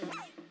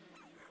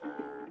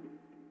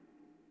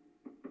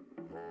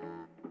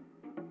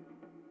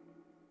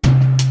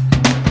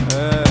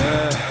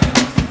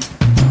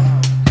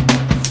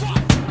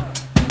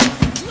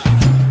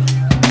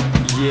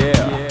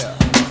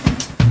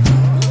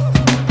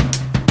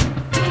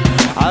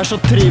så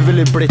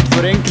trivelig blitt,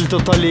 for enkelt å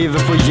ta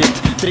livet for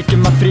gitt. Drikker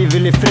meg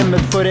frivillig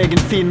fremmed for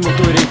egen fin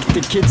motorikk.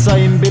 De kidsa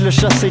innbiller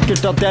seg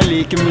sikkert at jeg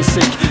liker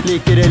musikk.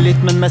 Liker det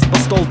litt, men mest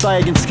på stolt av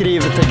egen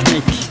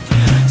skriveteknikk.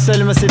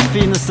 Selv med sitt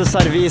fineste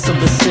servis og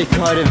bestikk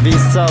har det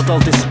vist seg at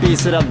alt de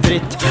spiser er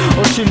dritt.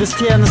 Og skyldes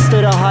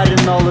tjenester av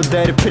herren alle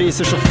dere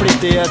priser så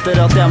flittig etter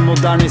at jeg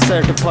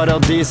moderniserte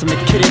paradiset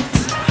med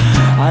kritt.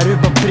 Jeg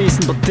rubba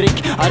prisen på drikk,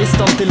 er i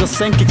stand til å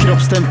senke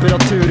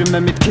kroppstemperaturen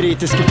med mitt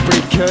kritiske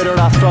blikk. Hører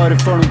det er fare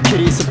for noen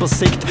krise på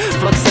sikt.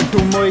 Flaks er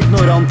dum og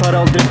ignorant, har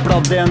aldri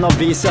bladd i en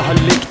avis jeg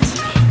har likt.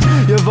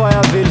 Gjør hva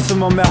jeg vil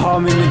som om jeg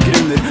har mine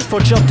grunner.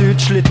 Fortsatt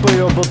utslitt på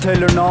jobb og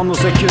teller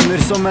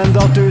nanosekunder. Som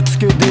enda et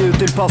utskudd i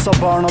Utilpass av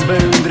barna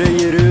beundre.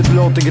 Gir ut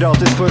låter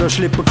gratis for å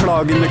slippe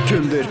klagende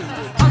kunder.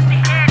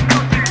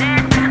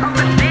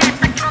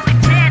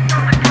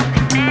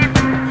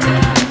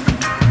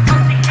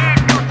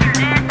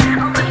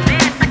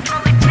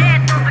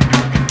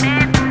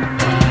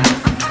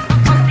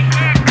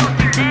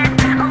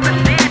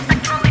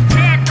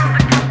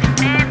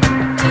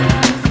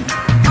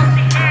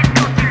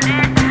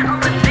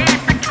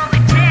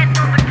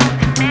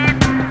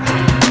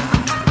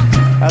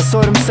 Jeg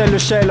så dem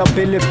selger sjela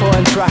billig på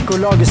en track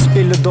og lager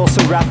spilledås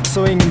og rap,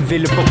 så ingen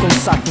ville på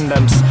konserten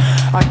dems.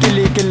 Er ikke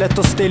like lett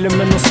å stille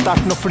med noe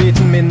sterkt når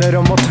flyten minner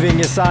om å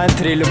tvinge seg en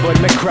trillebår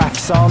med crack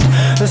sound.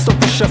 Det står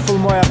på shuffle,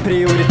 må jeg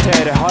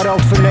prioritere. Har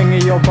alt for lenge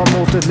jobbet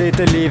mot et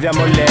lite liv jeg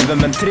må leve,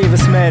 men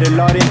trives mer,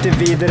 lar inntil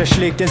videre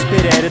slikt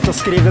inspirere til å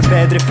skrive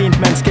bedre. Fint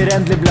mennesker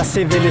endelig ble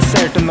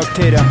siviliserte nok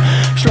til det.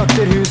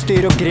 Slakter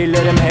husdyr og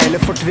griller dem hele.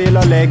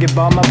 Fortvila lege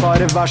ba meg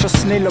bare vær så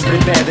snill og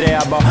bli bedre.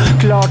 Jeg ba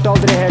klart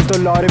aldri helt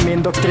å lare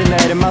min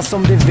doktrinere meg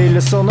som de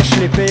ville, så nå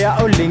slipper jeg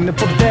å ligne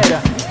på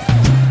dere.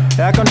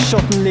 Jeg kan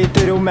shotte en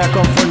lite rom, jeg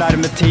kan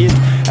fornærme tid.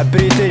 Jeg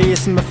bryter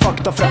isen med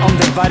fakta fra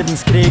andre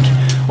verdenskrig.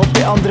 Opp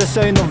i andres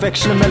øyne og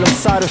veksler mellom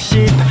sær og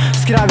kjip.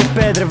 Skrev et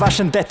bedre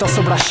vers enn dette,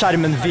 så ble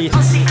skjermen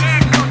hvit.